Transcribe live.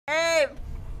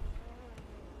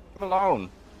alone.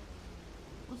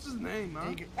 What's his name,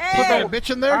 man? Hey, Put that bitch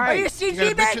in there. are you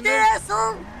CG back there,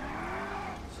 asshole?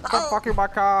 Stop fucking my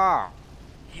car.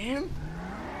 Him?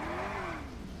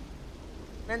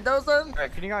 Mendoza? Hey,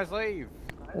 can you guys leave?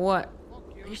 What?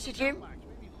 Are you CG?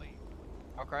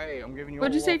 Okay, I'm giving you.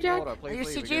 What'd you say, Jack? Order. Please Are you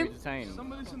leave. CG? Detained.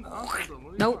 Somebody's in the hospital. What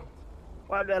are you Nope. talking-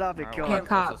 Wipe that off your Alright, car. Can't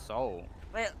cop. That's a soul.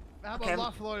 Well, How okay. about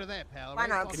lawful order that, pal? Why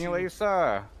not? Can you leave,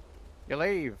 sir? You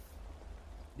leave.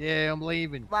 Yeah, I'm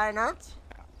leaving. Why not?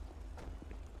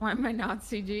 Why am I not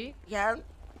CG? Yeah.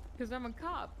 Because I'm a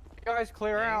cop. You guys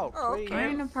clear out, Oh, please. okay. I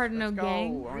ain't a part of no Let's go. gang.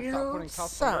 I'm gonna start Real putting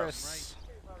cuffs on wrists. sus.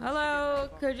 Hello,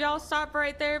 could y'all stop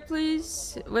right there,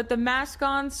 please? With the mask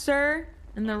on, sir,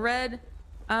 and the red.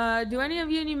 Do any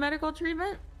of you need medical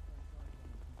treatment?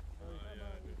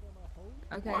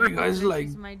 Okay. Why are you guys like-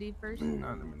 Some ID first. No,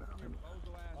 let me not.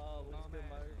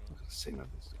 Say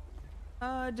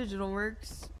nothing. Digital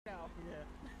works.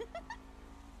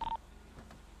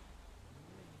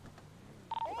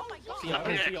 See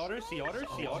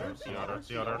order.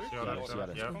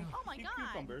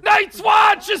 Night's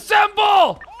Watch,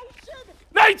 assemble!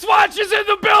 Night's Watch is in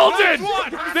the building!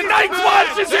 The Night's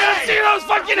Watch is here! See those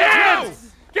fucking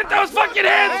hands! Get those fucking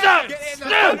hands up!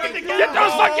 Get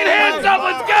those fucking hands up!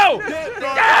 Let's go!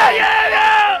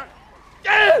 Yeah!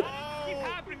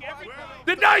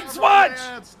 The Night's Watch!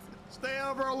 Stay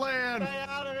out of our land.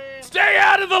 Stay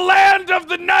out of the land of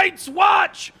the Night's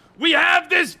Watch! We have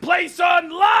this place on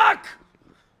lock!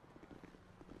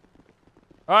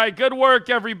 Alright, good work,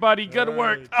 everybody. Good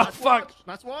work. Oh, fuck.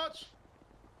 Nice watch.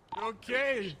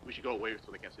 Okay. We should go away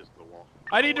so they can't see us through the wall.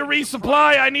 I need to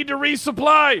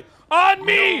resupply. On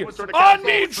me! On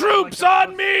me, troops!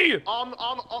 On me!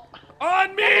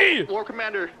 On me! War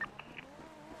commander.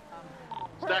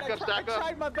 Stack up. I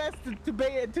tried my best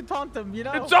to taunt them, you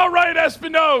know? It's alright,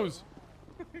 Espinoz!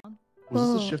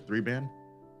 Was this a shift 3 ban?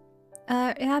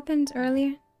 It happened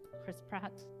earlier. Chris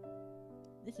Pratt.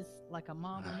 This is like a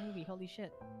Marvel movie, holy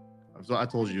shit. So I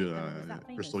told you,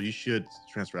 Crystal, you should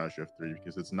transfer out of shift 3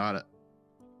 because it's not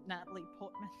Natalie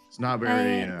Portman. it's not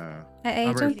very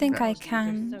I don't think I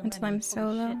can until I'm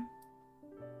solo.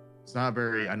 It's not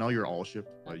very. I know you're all shift,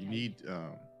 but you need.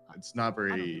 It's not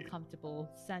very. Comfortable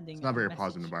sending. It's not very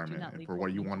positive environment and for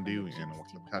what you want to do and what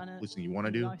type of policing you want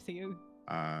to do.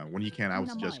 When you can, I would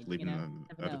suggest leaving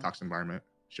the toxic environment.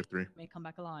 Shift 3. May come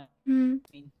back alive.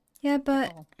 Yeah,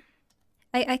 but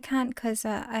I can't because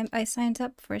I signed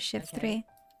up for shift 3.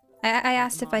 I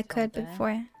asked if I could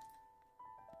before.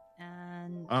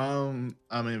 And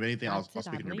I mean, if anything, I'll speak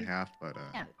on your behalf, but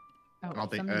I don't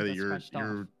think your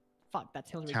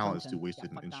talent is too wasted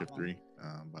in shift 3.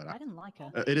 But I didn't like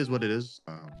her. It is what it is.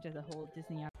 After the whole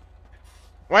Disney.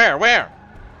 Where?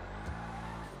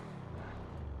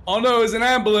 Oh no, it's an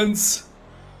ambulance.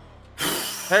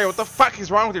 Harry, what the fuck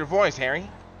is wrong with your voice, Harry?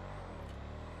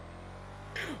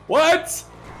 What?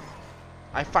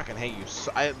 I fucking hate you.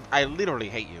 I literally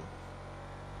hate you.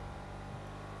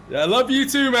 Yeah, I love you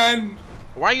too, man.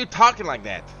 Why are you talking like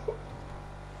that?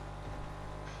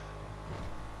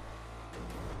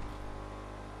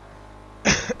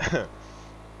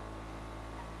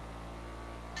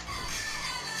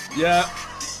 Yeah.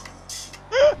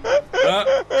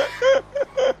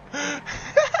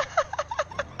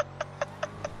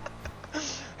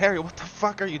 Harry, what the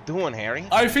fuck are you doing, Harry?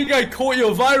 I think I caught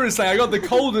your virus, like I got the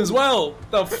cold as well.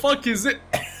 The fuck is it?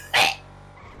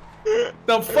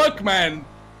 The fuck, man?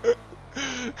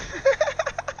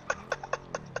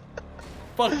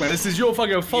 Fuck, man, this is your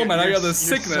fucking fault, man. I got the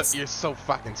sickness. You're so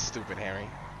fucking stupid, Harry.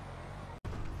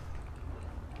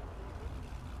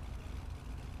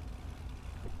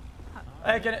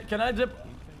 Hey, can I dip?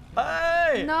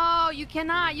 Hey! No, you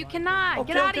cannot. You cannot.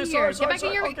 Okay, Get out of here. sorry, Get back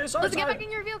in your. okay, sorry, Let's get sorry. back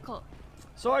in your vehicle.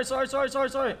 Sorry. Sorry. So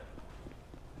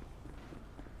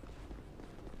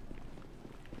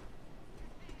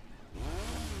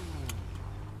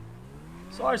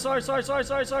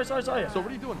what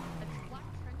are you doing?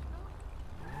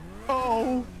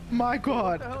 Oh my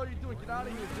god. What the hell are you doing? Get out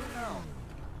of here. Do it now.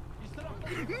 You stood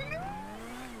up.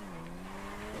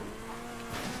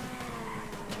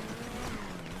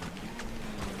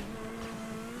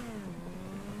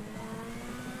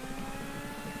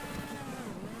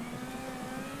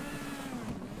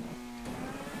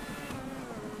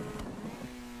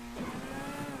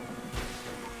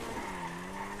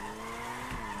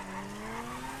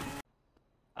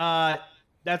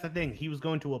 That's the thing. He was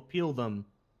going to appeal them.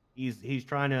 He's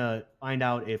trying to find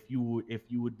out if you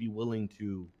would be willing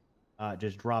to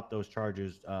just drop those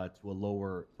charges to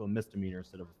a misdemeanor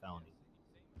instead of a felony.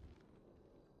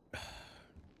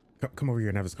 Come over here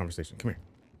and have this conversation. Come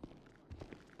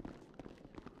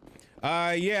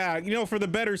Yeah, you know, for the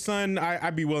better son,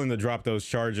 I'd be willing to drop those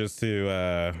charges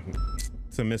to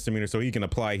misdemeanor so he can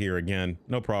apply here again.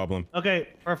 No problem. Okay,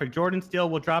 perfect. Jordan Steele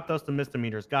will drop those to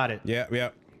misdemeanors. Got it. Yeah, yeah.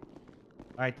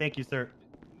 All right, thank you, sir.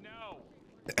 No.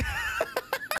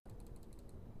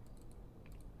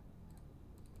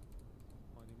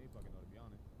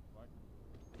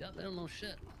 Yeah, they don't know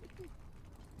shit.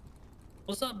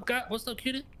 What's up, guy? What's up,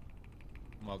 cutie?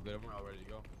 I'm all good. We're all ready to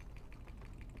go.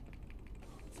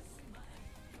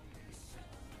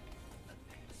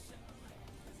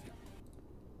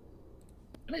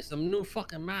 I need some new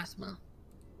fucking masks, man.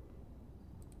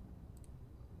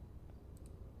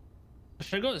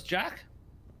 Should I go as Jack?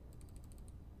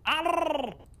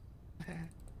 Arrgh!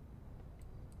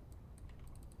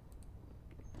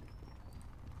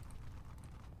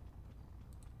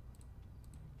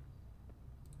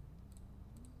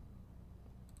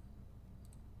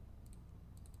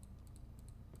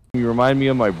 You remind me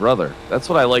of my brother. That's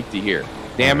what I like to hear.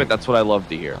 Damn it, that's what I love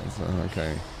to hear.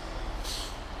 Okay.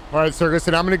 All right, sir.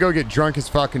 Listen, I'm gonna go get drunk as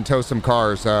fuck and tow some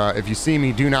cars. If you see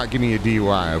me, do not give me a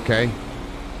DUI, okay?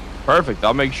 Perfect.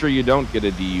 I'll make sure you don't get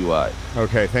a DUI.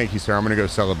 Okay, thank you, sir. I'm gonna go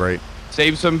celebrate.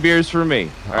 Save some beers for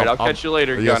me. All right, I'll catch you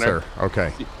later, yes, Gunner. Sir.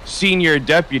 Okay. Senior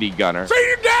Deputy Gunner.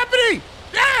 Senior Deputy!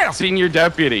 Yeah! Senior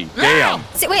Deputy. Damn.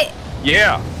 Wait.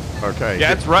 Yeah. Okay.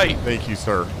 Yeah, that's right. Thank you,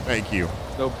 sir. Thank you.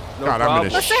 No God, problem. I'm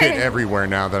gonna shit everywhere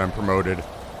now that I'm promoted.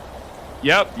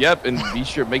 Yep, and be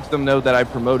sure, make them know that I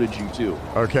promoted you too.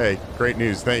 Okay, great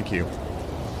news. Thank you.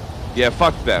 Yeah,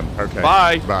 fuck them. Okay.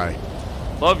 Bye. Bye.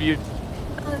 Love you.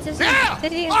 I'm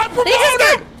promoted! You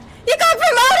got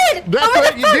promoted! That's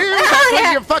what you do. That's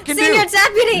what you fucking do. Senior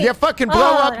deputy. You fucking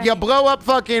blow up. You blow up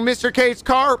fucking Mr. K's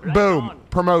car. Boom.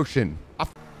 Promotion.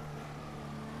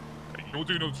 Don't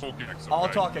do no talking. All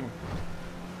talking.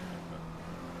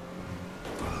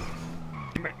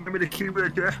 Give me the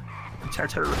keyboard there.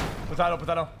 Tattoo. Potato,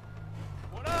 potato.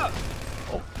 What up?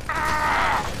 Oh.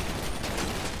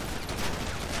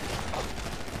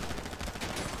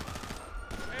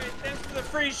 Hey, thanks for the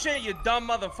free shit, you dumb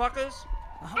motherfuckers.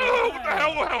 Oh, what the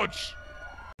hell, ouch?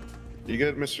 You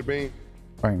good, Mr. Bean?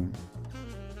 Fine.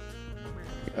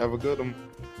 Have a good one.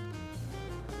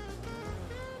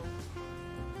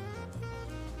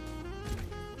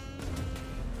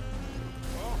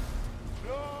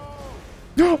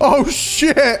 Oh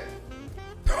shit!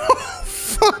 Oh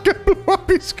fuck! I blew up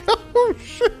his car. Oh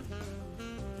shit!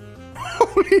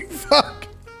 Holy fuck!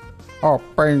 Oh,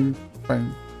 bang,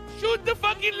 bang, Shoot the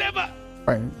fucking lever.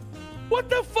 bang, What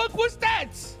the fuck was that?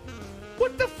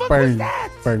 What the fuck was bang,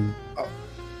 that? bang.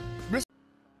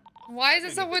 Why is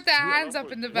it someone with their hands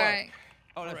up in the back?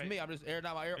 Oh, that's me. I'm just airing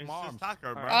out my arms.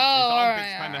 Taco, bro. Oh,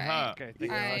 alright, kind of hurt. alright. Okay,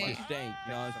 that's just stink.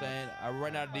 You know what I'm saying? I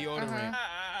run out of deodorant.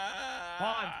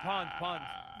 Pond.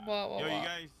 Whoa. Yo, you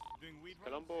guys doing weed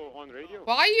runs? Colombo on radio.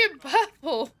 Why are you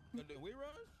purple? We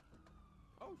runs?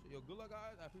 Oh, shit. Yo, good luck,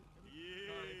 guys. Yeah,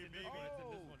 baby.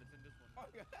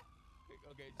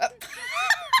 Okay.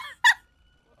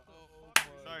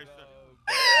 Sorry, sir.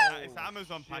 It's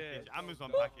Amazon package.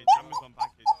 Amazon package. Amazon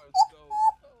package.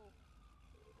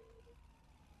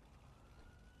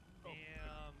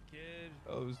 Damn, kid.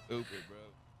 Oh, stupid, bro.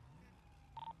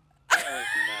 I was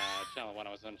in channel 1.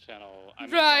 I was on channel. I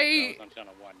Right. was on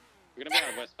channel 1. We're gonna be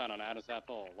on westbound on Adam's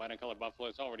Apple. White and colored buffalo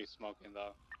is already smoking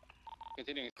though.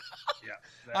 Continuing. Yeah.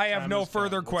 I have no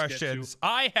further questions.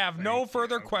 I have no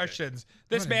further questions.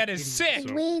 This man is sick.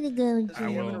 Way to go,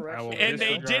 And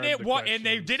they didn't want. And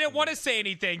they didn't want to say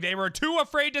anything. They were too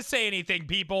afraid to say anything.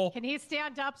 People. Can he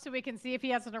stand up so we can see if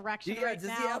he has an erection Yeah, right does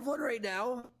now? he have one right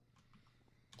now?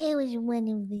 It was one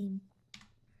of them.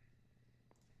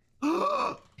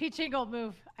 Peach Eagle,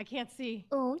 move. I can't see.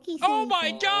 Oh, okay. Oh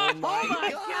my God! Oh my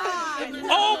God!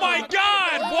 Oh my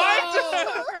God!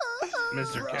 What?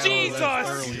 Mr. Jesus!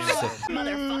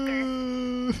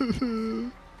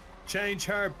 Motherfucker. Change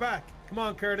her back. Come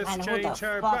on, Curtis. Man, who Change the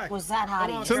her fuck back. was that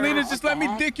hottie? Selena, just let me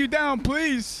dick you down,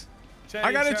 please.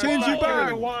 I gotta her change you Give her back.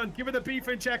 the wand. Give her the beef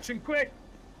injection, quick.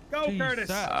 Go,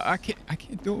 Curtis. I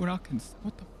can't do it without consent.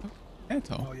 What the fuck? That's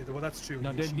all. Oh yeah, well that's true.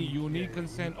 Now, then you need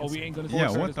consent, or we ain't gonna Yeah,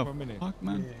 force what this the for a minute. fuck,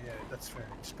 man? Yeah, that's fair.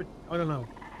 I don't know.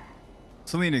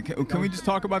 Selena, can we just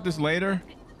talk about this later?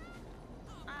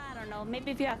 I don't know.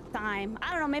 Maybe if you have time.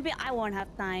 I don't know. Maybe I won't have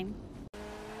time.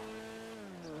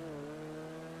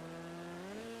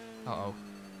 Uh-oh.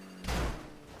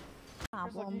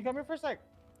 Can you come here for a sec?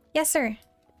 Yes, sir.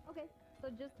 Okay, so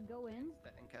just go in.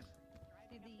 Okay,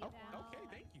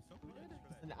 thank you so much.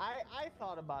 Listen, I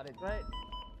thought about it, right?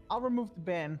 I'll remove the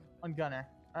ban on Gunner.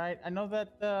 All right, I know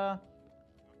that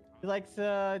he likes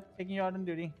taking you out on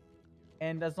duty,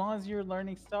 and as long as you're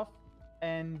learning stuff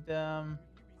and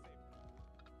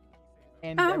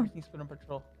and Oh. everything's good on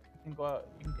patrol. You can go out.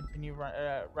 You can continue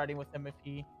riding with him if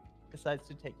he decides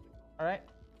to take you. All right?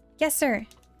 Yes, sir.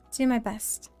 Do my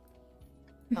best.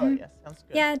 Oh Mhm. yes, sounds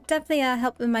good. Yeah, definitely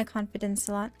help with my confidence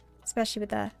a lot, especially with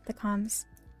the comms.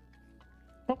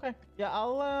 Okay. Yeah,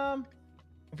 I'll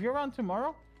if you're around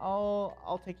tomorrow,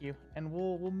 I'll take you and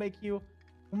we'll make you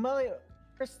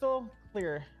crystal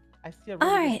clear. I see a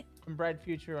really Alright. good and bright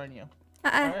future on you.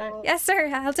 Alright? Yes, sir.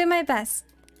 I'll do my best.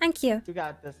 Thank you. You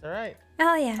got this, alright?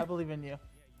 Oh yeah. I believe in you.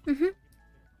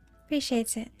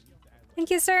 Appreciate it. Thank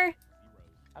you, sir.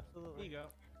 Absolutely. Here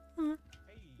you Aw.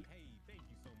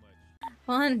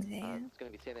 One day. It's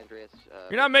gonna be San Andreas.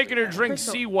 You're not making her drink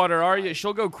Crystal. seawater, are you?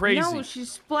 She'll go crazy. No,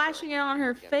 she's splashing it on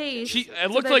her face. It so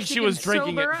looked that like she was can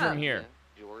drinking it sober from up. here.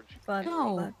 But,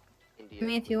 No. I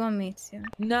mean, if you want me to.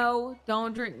 No,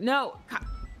 don't drink. No.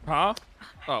 Huh?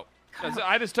 Oh,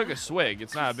 I just took a swig.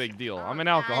 It's not a big deal. I'm an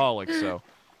alcoholic, so.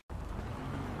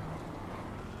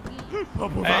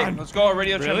 Hey, let's go.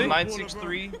 Radio Really?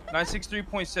 channel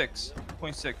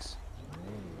 963.6.6.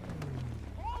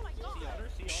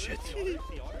 Shit.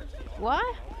 What?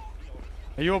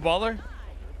 Are you a baller?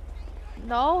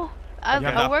 No. I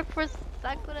Yeah. work for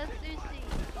Sakura Sushi.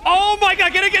 Oh my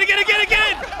god, get it! Get the fuck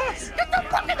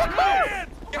in the car!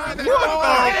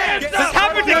 This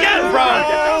happened again, bro!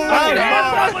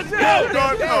 Let's go!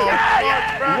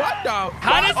 What the?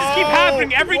 How does this keep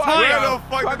happening every time? Where the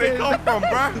fuck did they come from,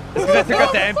 bro? Because I took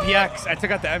out the MPX. I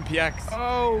took out the MPX.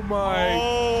 Oh my.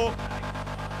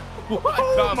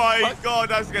 Oh my god,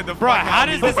 that's getting the Bro, how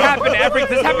does this happen this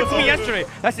happened to me yesterday.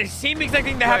 That's the same exact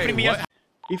thing that happened to me yesterday.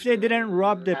 If they didn't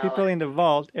rob the people in the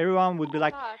vault, everyone would be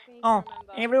like, oh,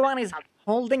 everyone is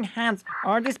holding hands.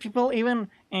 Are these people even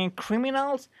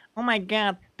criminals? Oh my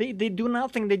god, they do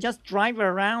nothing. They just drive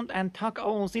around and talk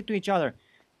OOC to each other.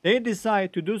 They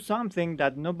decide to do something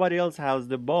that nobody else has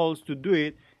the balls to do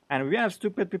it, and we have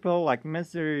stupid people like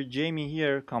Mr. Jamie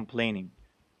here complaining.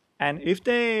 And if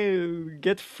they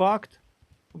get fucked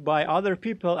by other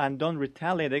people and don't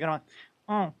retaliate, they're gonna,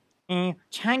 oh,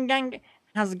 Changang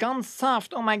has gone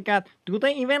soft. Oh my god, do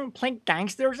they even play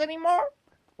gangsters anymore?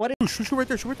 What is— Shoot right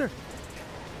there, shoot right there.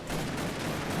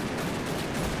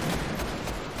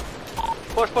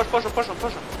 Push him.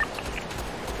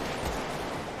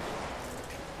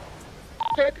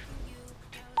 Kick.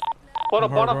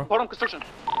 Bottom construction.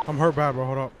 I'm hurt bad, bro.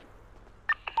 Hold up.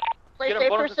 Get him,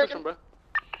 bottom construction, bro.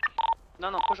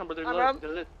 No, push him, bro. They're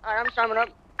lit. Alright, I'm storming up.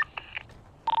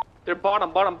 They're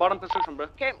bottom construction, bro.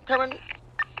 Okay, coming.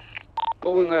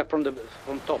 Going from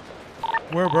top.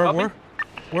 Where, bro? Where?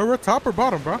 We're top or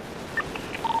bottom, bro?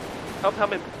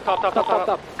 Help me.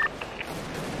 Top.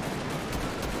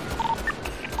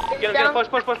 Get him, push.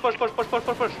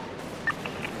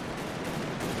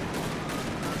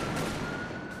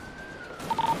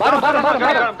 Bottom.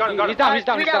 Got him. He's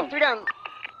down. Three down.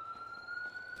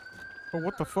 Bro,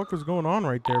 what the fuck is going on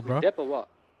right there, bro? Yep, or what?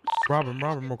 Rob him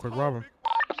real quick, rob him.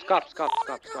 Cops.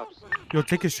 Yo,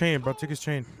 take his chain, bro. Take his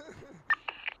chain.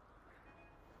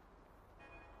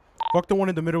 Fuck the one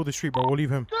in the middle of the street, bro. We'll leave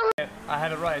him. I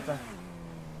had it right.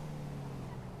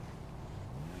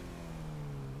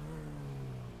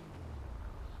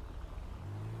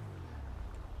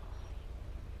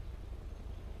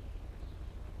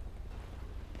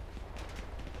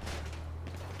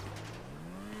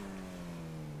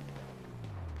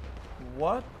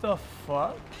 What the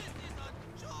fuck?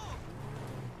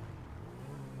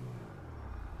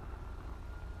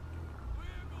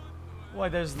 Why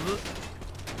there's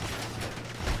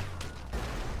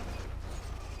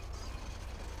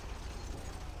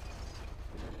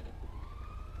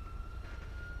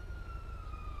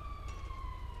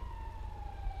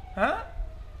Huh?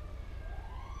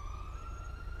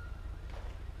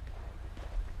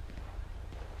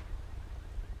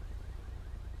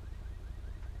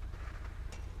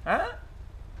 Huh?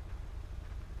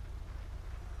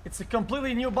 It's a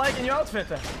completely new bike and new outfit.